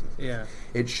downtown business. Yeah,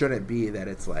 it shouldn't be that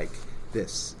it's like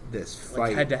this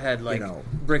fight head to head,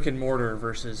 brick and mortar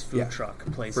versus food truck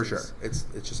places. For sure, it's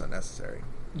just unnecessary.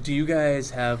 Do you guys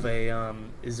have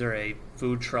is there a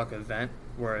food truck event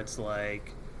where it's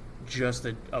like just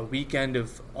a weekend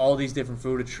of all these different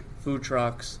food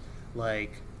trucks,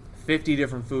 like 50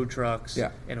 different food trucks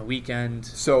in a weekend?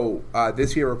 So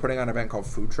this year we're putting on an event called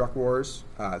Food Truck Wars.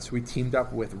 So we teamed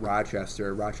up with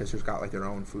Rochester. Rochester's got their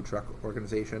own food truck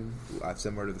organization,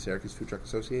 similar to the Syracuse Food Truck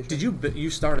Association. Did you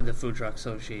started the Food Truck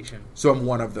Association? So I'm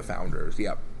one of the founders.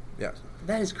 Yep. Yes.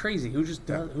 That is crazy. Who just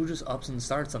ups and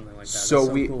starts something like that? So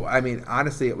cool. I mean,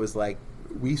 honestly, it was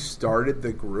we started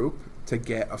the group to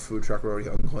get a food truck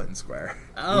rodeo in Clinton Square.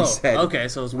 Oh, okay.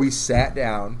 So we sat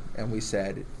down and we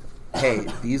said, hey,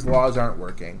 these laws aren't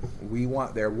working. We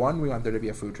want there to be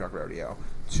a food truck rodeo.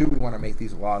 2, we want to make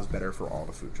these laws better for all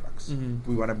the food trucks. Mm-hmm.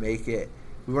 We want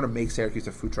to make Syracuse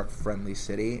a food truck friendly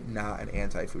city, not an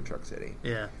anti-food truck city.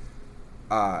 Yeah.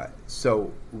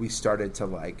 So we started to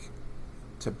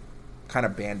kind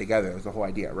of band together. It was the whole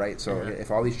idea, right? So if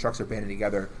all these trucks are banded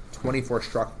together, 24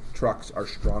 trucks are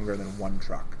stronger than 1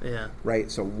 truck. Yeah.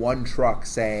 Right? So 1 truck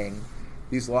saying,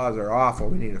 these laws are awful,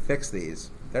 we need to fix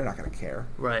these, they're not going to care.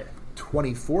 Right.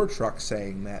 24 trucks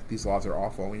saying that these laws are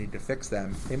awful, we need to fix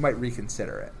them, they might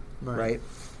reconsider it. Right?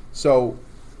 So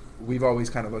we've always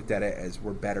kind of looked at it as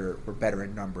we're better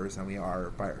in numbers than we are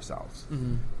by ourselves.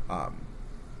 Mm-hmm.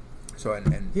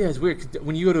 Yeah, it's weird. 'Cause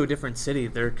when you go to a different city,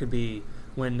 there could be...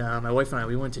 When my wife and I,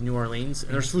 we went to New Orleans,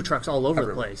 and there's food trucks all over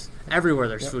the place. Everywhere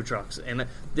there's food trucks. And it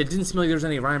didn't seem like there was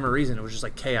any rhyme or reason. It was just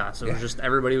like chaos. It was just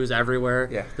everybody was everywhere.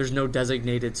 Yeah. There's no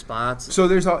designated spots. So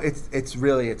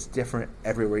it's different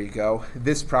everywhere you go.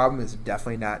 This problem is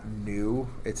definitely not new.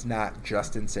 It's not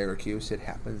just in Syracuse. It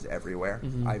happens everywhere.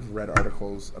 Mm-hmm. I've read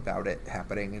articles about it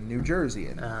happening in New Jersey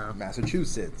and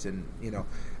Massachusetts, and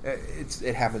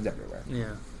it happens everywhere.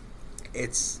 Yeah.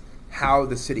 It's how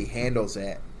the city handles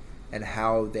it and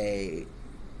how they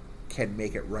can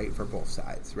make it right for both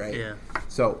sides, right? Yeah.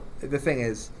 So the thing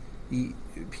is,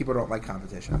 people don't like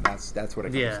competition. That's what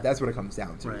it comes. That's what it comes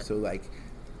down to. Right. So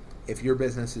if your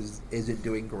business isn't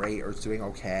doing great or it's doing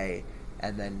okay,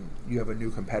 and then you have a new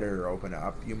competitor open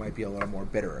up, you might be a little more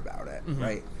bitter about it, mm-hmm.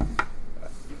 right?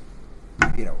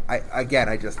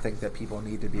 I just think that people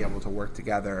need to be able to work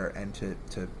together and to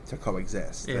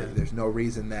coexist. Yeah. There's no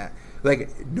reason that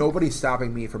nobody's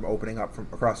stopping me from opening up from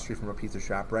across the street from a pizza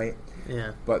shop, right?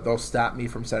 Yeah. But they'll stop me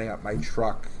from setting up my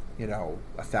truck,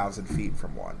 1,000 feet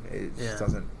from one. It just Yeah.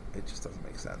 doesn't. It just doesn't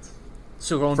make sense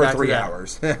So going for back 3 to that,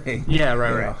 hours. Yeah, right, You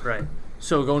right, know? right.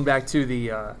 So going back to the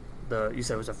you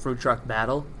said it was a food truck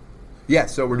battle. Yeah,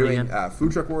 so we're doing Again?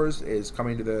 Food Truck Wars is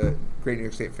coming to the Great New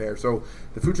York State Fair. So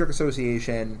the Food Truck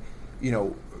Association,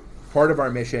 part of our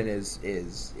mission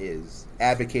is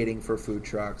advocating for food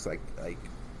trucks, like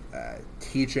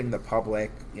teaching the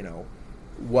public,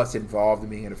 what's involved in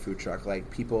being in a food truck. Like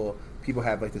people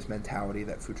have like this mentality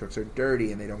that food trucks are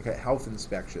dirty and they don't get health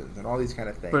inspections and all these kind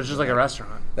of things. But it's just like a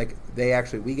restaurant. Like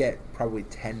we get probably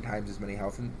 10 times as many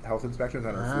health inspections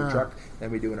on our food truck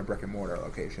than we do in a brick and mortar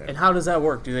location. And how does that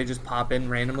work? Do they just pop in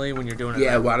randomly when you're doing it?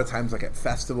 Yeah, a lot of times, like at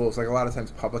festivals, like a lot of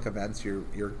times public events,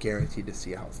 you're guaranteed to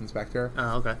see a health inspector.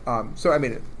 Oh, okay. So I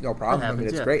mean, no problem. Happens,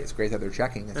 It's yeah. great. It's great that they're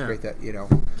checking. It's Yeah. great that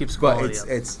Keeps But quality up.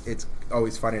 it's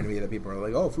always funny to me that people are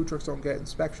like, "Oh, food trucks don't get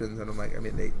inspections," and I'm like, I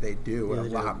mean, they do, Yeah, and a they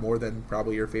do. lot more than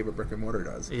probably your favorite brick and mortar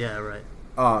does. Yeah, right.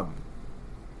 Um.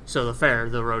 So the fair,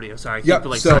 the rodeo. Sorry, I keep Yep,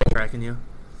 so- sidetracking you.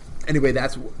 Anyway,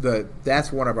 that's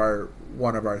one of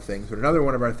our things. But another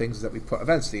one of our things is that we put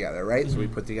events together, right? So we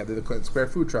put together the Clinton Square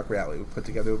Food Truck Rally. We put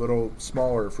together little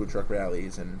smaller food truck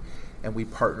rallies, and we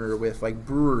partner with like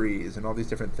breweries and all these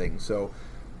different things. So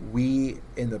we,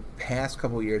 in the past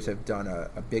couple of years, have done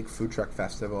a big food truck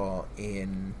festival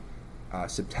in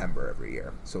September every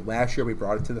year. So last year we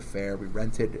brought it to the fair. We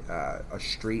rented a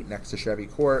street next to Chevy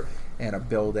Court and a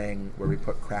building where we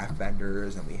put craft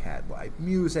vendors, and we had live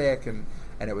music, and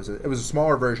it was a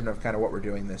smaller version of kind of what we're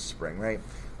doing this spring, right?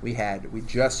 We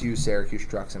just used Syracuse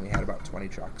trucks, and we had about 20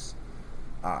 trucks.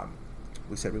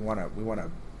 We said we want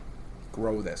to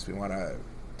grow this. We want to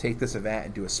take this event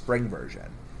and do a spring version.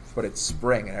 But it's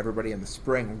spring, and everybody in the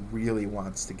spring really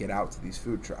wants to get out to these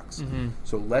food trucks. Mm-hmm.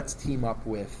 So let's team up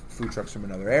with food trucks from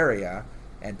another area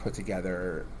and put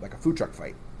together like a food truck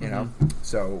fight,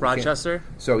 So Rochester?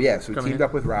 So we Coming teamed in?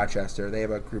 up with Rochester. They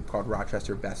have a group called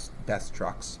Rochester Best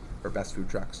Trucks, or Best Food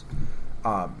Trucks.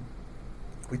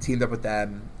 We teamed up with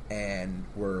them, and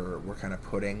we're kind of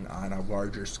putting on a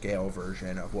larger scale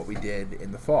version of what we did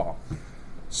in the fall.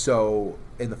 So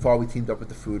in the fall, we teamed up with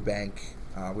the food bank.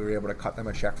 We were able to cut them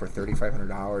a check for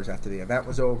 $3,500 after the event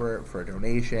was over for a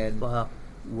donation. Wow.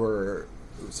 We're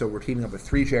teaming up with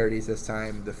 3 charities this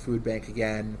time: the food bank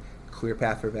again, Clear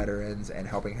Path for Veterans, and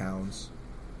Helping Hounds.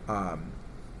 All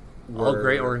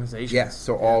great organizations. Yes,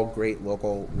 so all great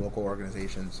local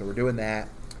organizations. So we're doing that.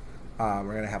 We're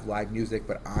going to have live music,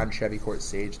 but on Chevy Court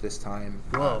stage this time.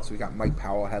 Whoa. So we got Mike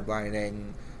Powell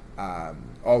headlining,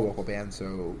 all local bands.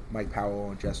 So Mike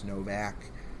Powell and Jess Novak,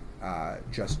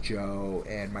 Just Joe,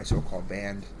 and My So-Called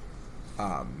Band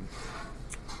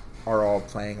are all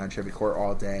playing on Chevy Court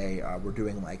all day. We're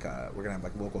doing we're gonna have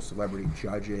like local celebrity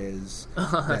judges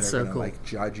that are That's so gonna cool. like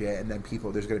judge it, and then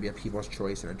there's gonna be a People's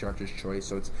Choice and a Judge's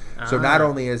Choice. So not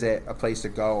only is it a place to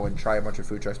go and try a bunch of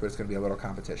food trucks, but it's gonna be a little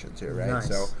competition too, right? Nice.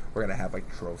 So we're gonna have like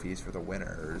trophies for the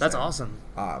winners. That's and, awesome.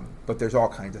 But there's all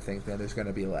kinds of things, man. There's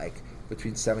gonna be like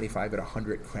between 75 and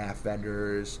 100 craft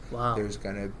vendors. Wow. There's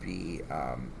gonna be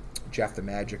Jeff the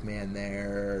Magic Man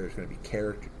there. There's gonna be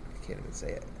character. I can't even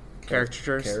say it.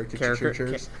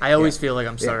 Caricatures. I always feel like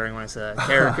I'm stuttering when I say that.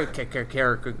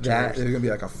 Caricatures. There's gonna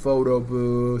be like a photo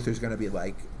booth. There's gonna be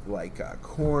like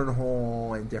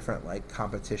cornhole and different like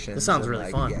competitions. This sounds and, really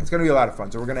like, fun. Yeah, it's gonna be a lot of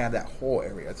fun. So we're gonna have that whole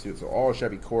area too. So all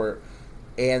Chevy Court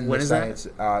and When the is that?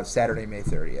 Science Saturday, May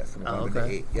 30th from 11 to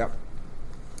okay. 8. Yep.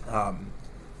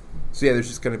 So yeah, there's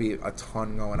just gonna be a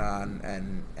ton going on,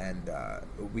 and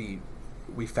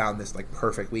we found this like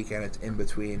perfect weekend. It's in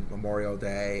between Memorial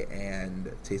Day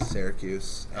and Taste of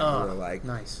Syracuse, and we were like,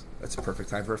 nice. It's a perfect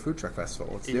time for a food truck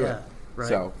festival. Let's do it. Right.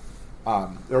 So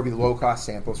there'll be low cost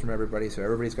samples from everybody. So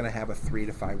everybody's going to have a $3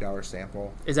 to $5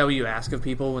 sample. Is that what you ask of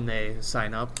people when they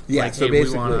sign up? Yeah. Like, So hey, we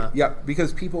basically, wanna...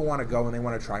 because people want to go and they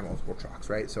want to try multiple trucks,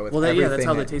 right? So if that's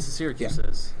how the Taste of Syracuse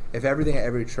is. If everything at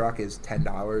every truck is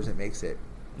 $10, it makes it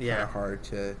Yeah. kind of hard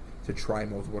to try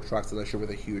multiple trucks unless you're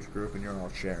with a huge group and you're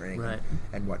all sharing Right.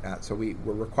 and whatnot. So we're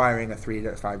requiring a $3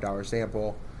 to $5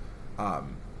 sample.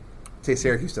 Taste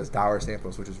Syracuse does dollar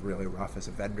samples, which is really rough as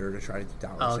a vendor to try to do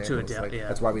dollar samples. yeah.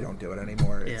 That's why we don't do it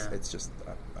anymore. Yeah. It's just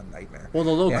a nightmare. Well,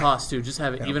 the low Yeah. cost too. Just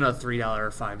have Yeah. even a $3 or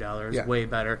 $5 Yeah. way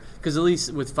better. Because at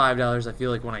least with $5, I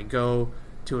feel like when I go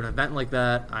to an event like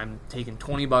that, I'm taking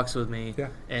 $20 with me. Yeah.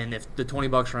 And if the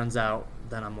 $20 runs out,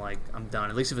 then I'm done.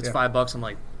 At least if it's Yeah. $5, I'm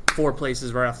like 4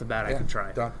 places right off the bat I could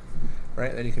try. Done.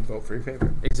 right? Then you can vote for your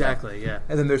favorite. Exactly, yeah.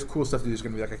 And then there's cool stuff to do. There's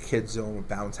going to be like a kids zone with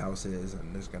bounce houses,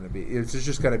 and there's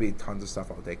just going to be tons of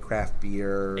stuff all day. Craft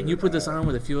beer. And you put this on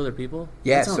with a few other people?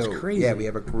 Yeah, that sounds crazy. Yeah, we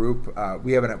have a group.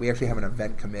 We actually have an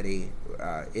event committee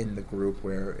in the group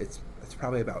where it's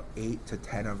probably about 8 to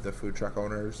 10 of the food truck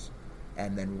owners,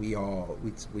 and then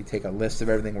we take a list of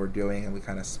everything we're doing and we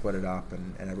kind of split it up,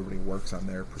 and everybody works on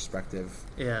their perspective.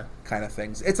 Yeah. Kind of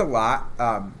things. It's a lot.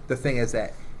 The thing is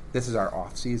that this is our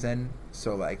off season,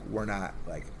 so like we're not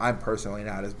like I'm personally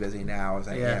not as busy now as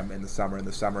I am in the summer. In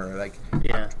the summer, like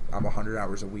I'm 100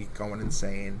 hours a week going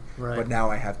insane. Right. But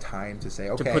now I have time to say,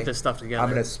 okay, to put this stuff together. I'm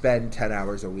going to spend 10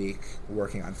 hours a week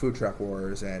working on Food Truck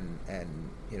Wars and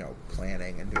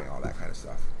planning and doing all that kind of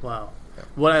stuff. Wow. Yeah.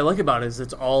 What I like about it is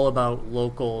it's all about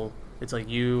local. It's like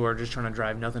you are just trying to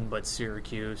drive nothing but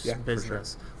Syracuse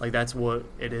business. Sure. Like that's what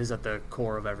it is at the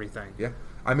core of everything. Yeah.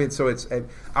 I mean, so it's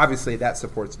obviously that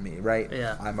supports me, right?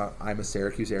 Yeah. I'm a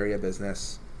Syracuse area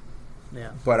business.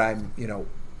 Yeah. But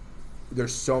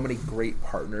there's so many great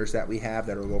partners that we have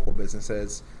that are local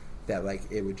businesses that like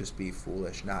it would just be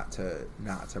foolish not to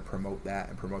promote that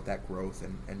and promote that growth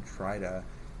and try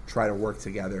to work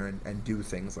together and do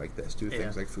things like this,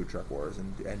 things like Food Truck Wars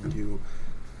and do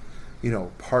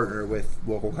partner with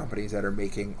local companies that are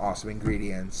making awesome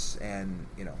ingredients and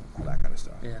all that kind of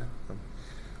stuff. Yeah.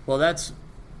 Well, that's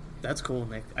cool,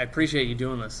 Nick. I appreciate you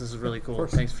doing this. This is really cool.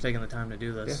 Thanks for taking the time to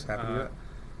do this. Yeah, happy to do it.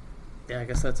 Yeah, I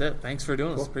guess that's it. Thanks for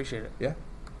doing this. Appreciate it. Yeah.